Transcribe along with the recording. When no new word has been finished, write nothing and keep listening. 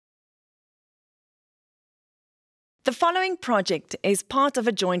The following project is part of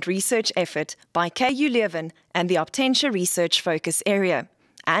a joint research effort by KU Leuven and the Optentia Research Focus Area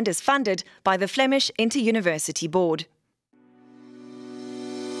and is funded by the Flemish Inter-University Board.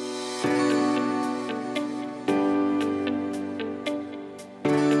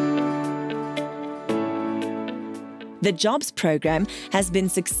 The JOBS program has been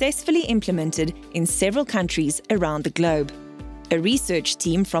successfully implemented in several countries around the globe. A research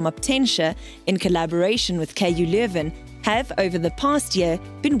team from Optentia, in collaboration with KU Leuven, have over the past year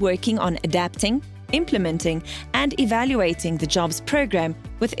been working on adapting, implementing and evaluating the JOBS program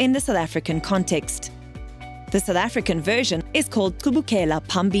within the South African context. The South African version is called Qhubekela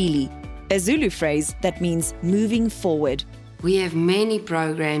Phambili, a Zulu phrase that means moving forward. We have many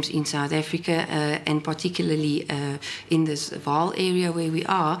programs in South Africa and particularly in this Vaal area where we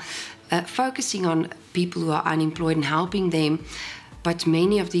are, focusing on people who are unemployed and helping them. But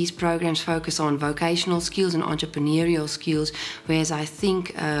many of these programs focus on vocational skills and entrepreneurial skills, whereas I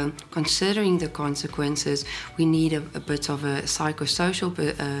think, considering the consequences, we need a bit of a psychosocial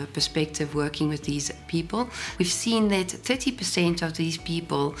perspective working with these people. We've seen that 30% of these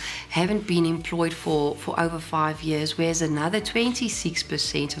people haven't been employed for over 5 years, whereas another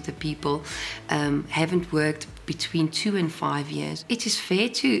 26% of the people haven't worked between 2 and 5 years. It is fair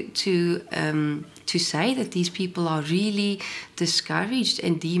to say that these people are really discouraged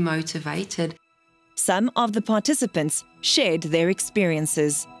and demotivated. Some of the participants shared their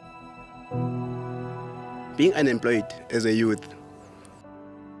experiences. Being unemployed as a youth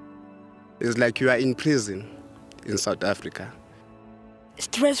is like you are in prison in South Africa.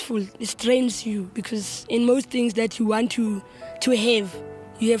 Stressful, it strains you because in most things that you want to have,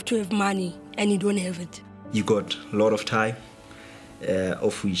 you have to have money and you don't have it. You got a lot of time,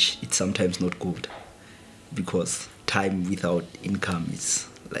 of which it's sometimes not good, because time without income is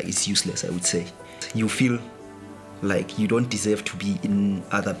it's useless, I would say. You feel like you don't deserve to be in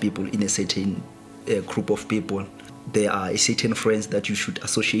other people, in a certain group of people. There are certain friends that you should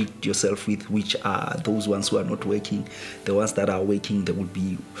associate yourself with, which are those ones who are not working. The ones that are working, they would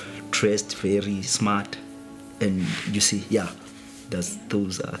be dressed very smart, and you see, yeah,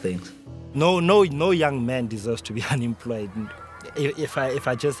 those are things. No young man deserves to be unemployed. If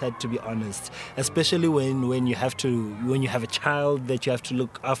I just had to be honest, especially when you have a child that you have to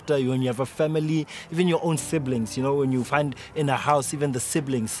look after, when you have a family, even your own siblings. You know, when you find in a house, even the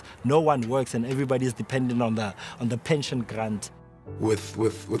siblings, no one works and everybody is dependent on the pension grant.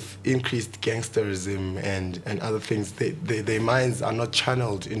 With increased gangsterism and other things, their minds are not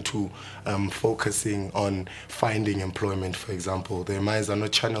channeled into focusing on finding employment, for example. Their minds are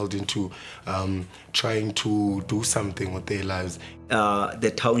not channeled into trying to do something with their lives.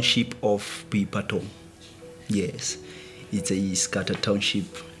 The township of Bipatom, yes, it's a scattered township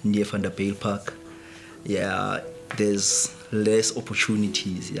near Vanderbijl Park. Yeah, there's less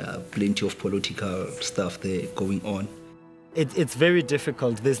opportunities, yeah, plenty of political stuff there going on. It's very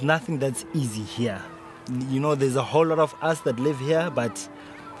difficult. There's nothing that's easy here. You know, there's a whole lot of us that live here, but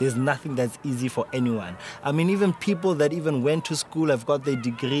there's nothing that's easy for anyone. I mean, even people that even went to school, have got their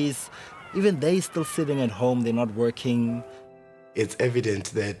degrees, even they still sitting at home, they're not working. It's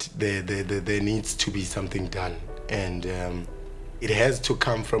evident that there needs to be something done, and it has to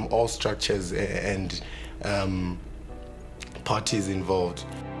come from all structures and parties involved.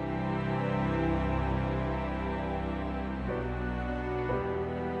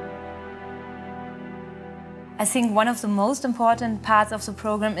 I think one of the most important parts of the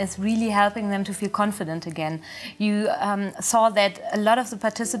program is really helping them to feel confident again. You saw that a lot of the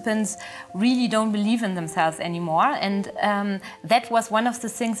participants really don't believe in themselves anymore, and that was one of the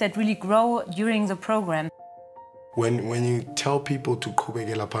things that really grow during the program. When you tell people to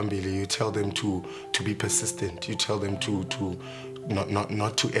Qhubekela Phambili, you tell them to be persistent. You tell them to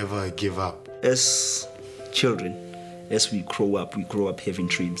not to ever give up. As children, as we grow up having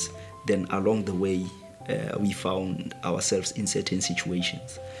dreams. Then along the way, we found ourselves in certain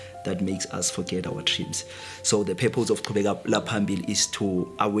situations that makes us forget our dreams. So the purpose of Qhubekela Phambili is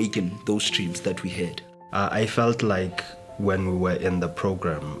to awaken those dreams that we had. I felt like when we were in the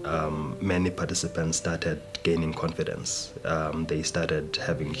program, many participants started gaining confidence. They started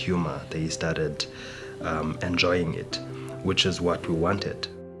having humor. They started enjoying it, which is what we wanted.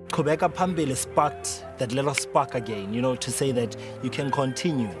 Qhubekela Phambili sparked that little spark again, you know, to say that you can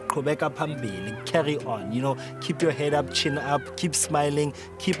continue. Qhubekela Phambili, carry on, you know, keep your head up, chin up, keep smiling,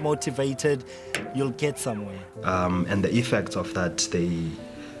 keep motivated, you'll get somewhere. And the effects of that, they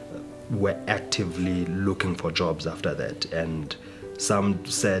were actively looking for jobs after that. And some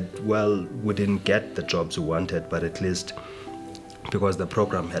said, well, we didn't get the jobs we wanted, but at least because the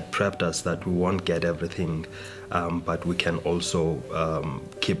program had prepped us that we won't get everything, but we can also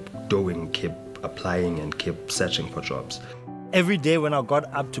keep doing, keep applying and keep searching for jobs. Every day when I got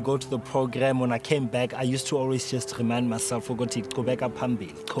up to go to the program, when I came back, I used to always just remind myself, Qhubekela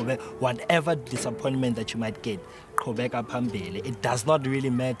Phambili, whatever disappointment that you might get, Qhubekela Phambili, it does not really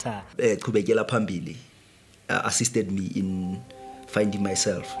matter. Qhubekela Phambili assisted me in finding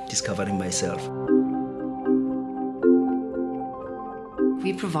myself, discovering myself.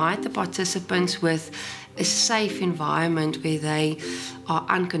 We provide the participants with a safe environment where they are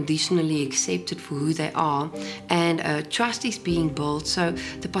unconditionally accepted for who they are, and trust is being built, so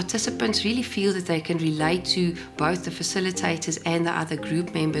the participants really feel that they can relate to both the facilitators and the other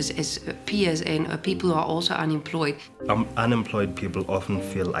group members as peers and people who are also unemployed. Unemployed people often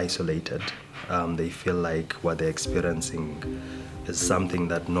feel isolated. They feel like what they're experiencing is something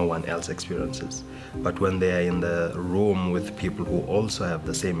that no one else experiences. But when they are in the room with people who also have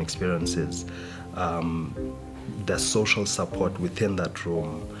the same experiences, the social support within that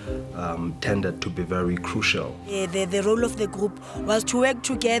room tended to be very crucial. The role of the group was to work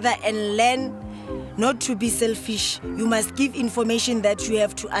together and learn not to be selfish. You must give information that you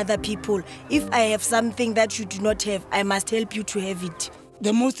have to other people. If I have something that you do not have, I must help you to have it.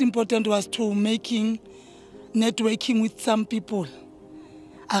 The most important was to networking with some people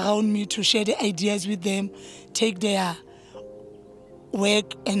around me, to share the ideas with them, take their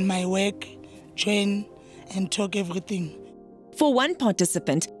work and my work, join and talk everything. For one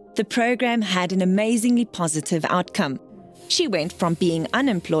participant, the program had an amazingly positive outcome. She went from being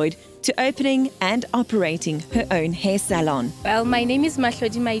unemployed to opening and operating her own hair salon. Well, my name is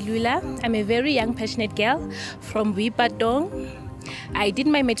Mahlodi Mailula. I'm a very young, passionate girl from Wipadong. I did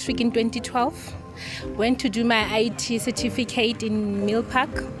my matric in 2012. Went to do my IT certificate in Mill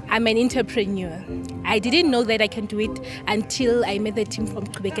Park. I'm an entrepreneur. I didn't know that I can do it until I met the team from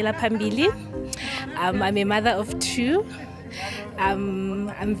Qhubekela Phambili. I'm a mother of 2.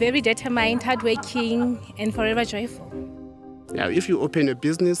 I'm very determined, hardworking, and forever joyful. Yeah, if you open a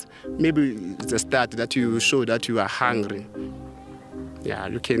business, maybe it's a start that you show that you are hungry. Yeah,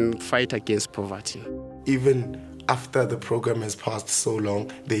 you can fight against poverty. Even after the program has passed so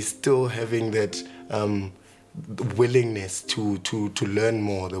long, they're still having that willingness to learn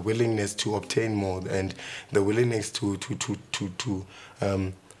more, the willingness to obtain more, and the willingness to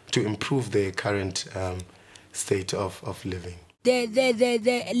improve their current state of living.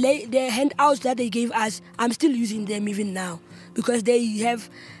 The handouts that they gave us, I'm still using them even now, because they have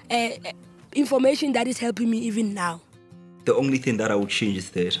information that is helping me even now. The only thing that I would change is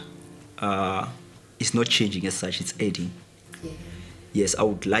that it's not changing as such, it's adding. Yeah. Yes, I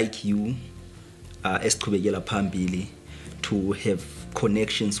would like you, as Qhubekela Phambili, to have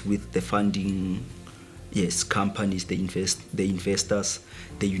connections with the funding, yes, companies, the investors,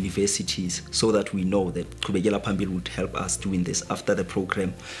 the universities, so that we know that Qhubekela Phambili would help us doing this. After the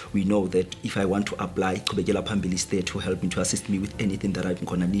program, we know that if I want to apply, Qhubekela Phambili is there to help me, to assist me with anything that I'm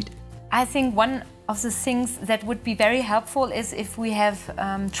gonna need. I think one of the things that would be very helpful is if we have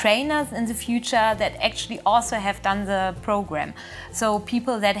trainers in the future that actually also have done the program. So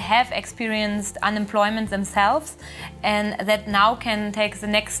people that have experienced unemployment themselves and that now can take the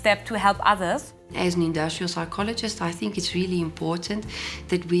next step to help others. As an industrial psychologist, I think it's really important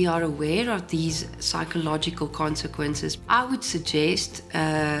that we are aware of these psychological consequences. I would suggest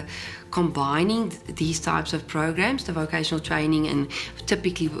combining these types of programs, the vocational training and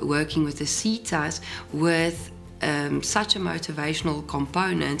typically working with the CETAs, with such a motivational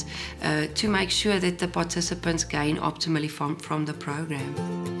component to make sure that the participants gain optimally from the program.